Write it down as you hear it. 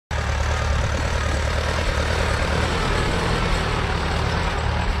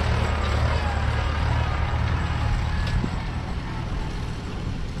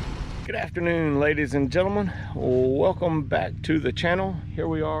afternoon, ladies and gentlemen. Welcome back to the channel. Here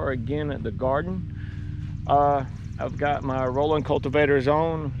we are again at the garden. I've got my rolling cultivators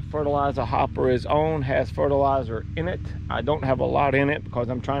on. Fertilizer hopper is on, has fertilizer in it. I don't have a lot in it because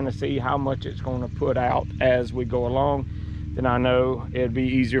I'm trying to see how much it's going to put out as we go along. Then I know it'd be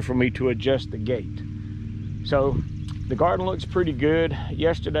easier for me to adjust the gate. So the garden looks pretty good.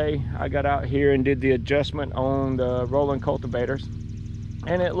 Yesterday I got out here and did the adjustment on the rolling cultivators,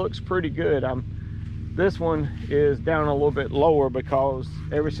 and it looks pretty good. This one is down a little bit lower because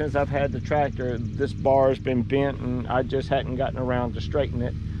ever since I've had the tractor, this bar has been bent and I just hadn't gotten around to straighten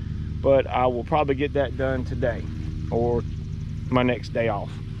it. But I will probably get that done today or my next day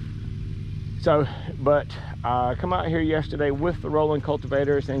off. So, but I come out here yesterday with the rolling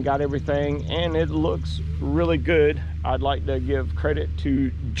cultivators and got everything, and it looks really good. I'd like to give credit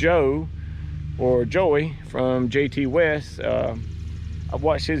to Joe, or Joey, from JT West. I've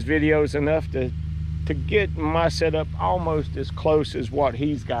watched his videos enough to get my setup almost as close as what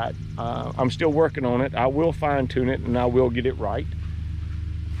he's got. I'm still working on it. I will fine tune it and I will get it right.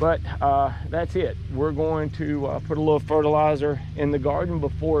 But that's it. We're going to put a little fertilizer in the garden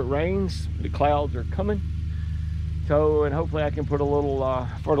before it rains. The clouds are coming. So, and hopefully I can put a little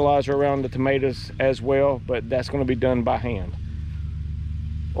fertilizer around the tomatoes as well, but that's going to be done by hand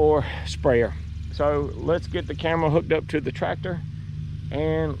or sprayer. So let's get the camera hooked up to the tractor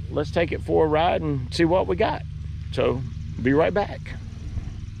and let's take it for a ride and see what we got. So be right back.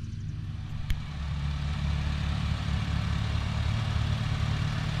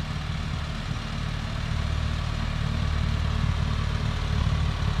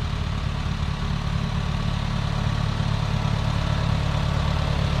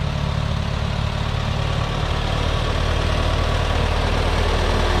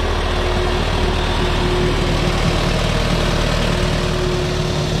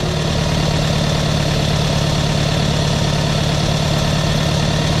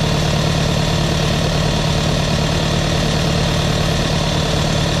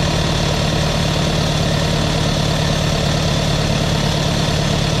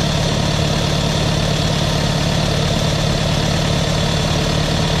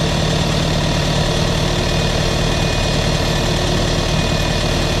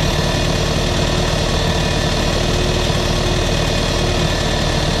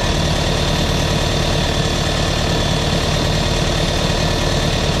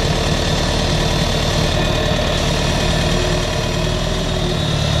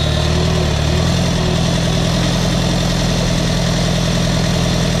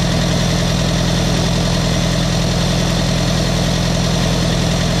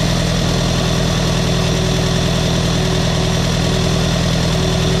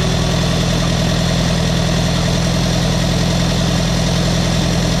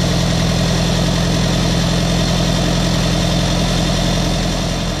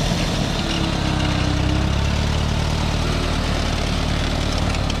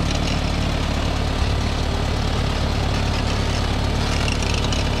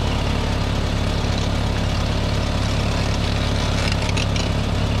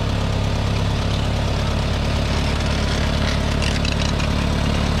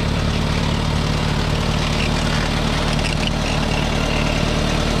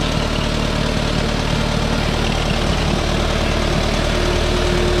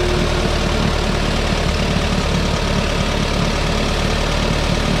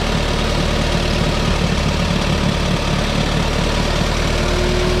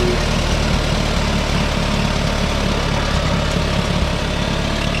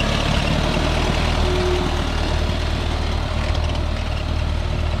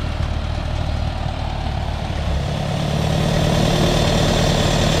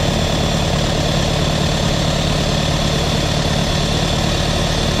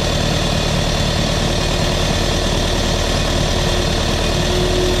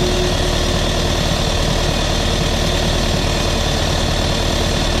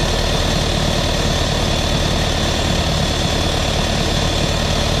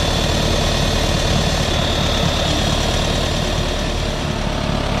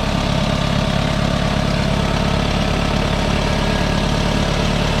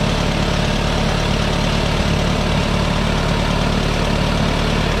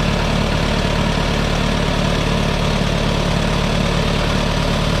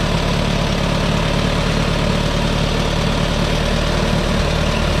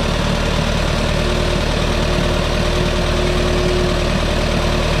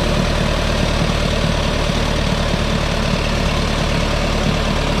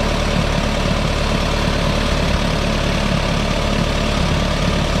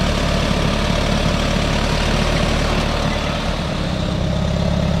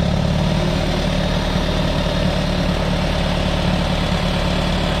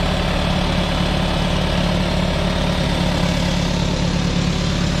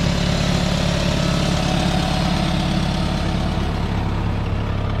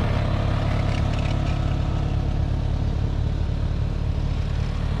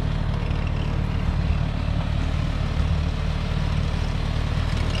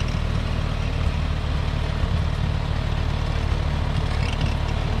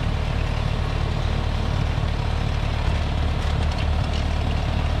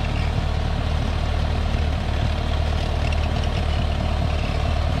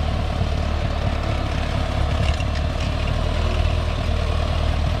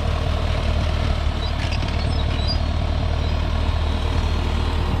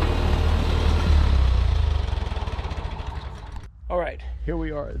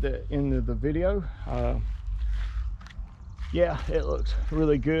 we are at the end of the video. Yeah, it looks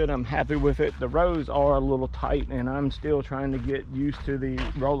really good. I'm happy with it. The rows are a little tight, and I'm still trying to get used to the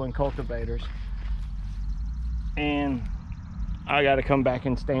rolling cultivators. And I got to come back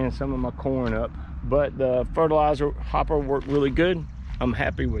and stand some of my corn up. But the fertilizer hopper worked really good. I'm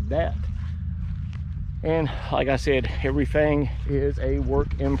happy with that. And like I said, everything is a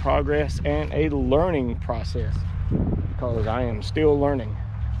work in progress and a learning process, because I am still learning.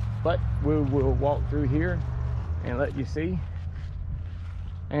 But we will walk through here and let you see.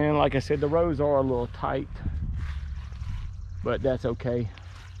 And like I said, the rows are a little tight, but that's okay.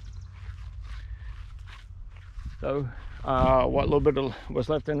 So what little bit was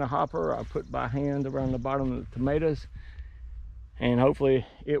left in the hopper, I put by hand around the bottom of the tomatoes, and hopefully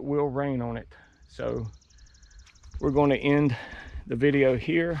it will rain on it. So we're going to end the video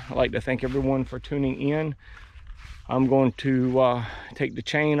here. I'd like to thank everyone for tuning in. I'm going to take the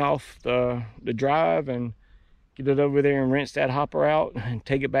chain off the drive and get it over there and rinse that hopper out and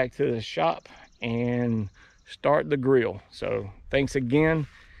take it back to the shop and start the grill. So thanks again.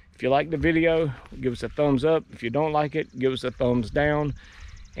 If you like the video, give us a thumbs up. If you don't like it, give us a thumbs down.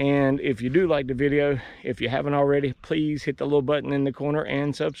 And if you do like the video, if you haven't already, please hit the little button in the corner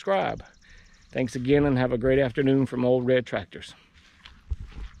and subscribe. Thanks again, and have a great afternoon from Old Red Tractors.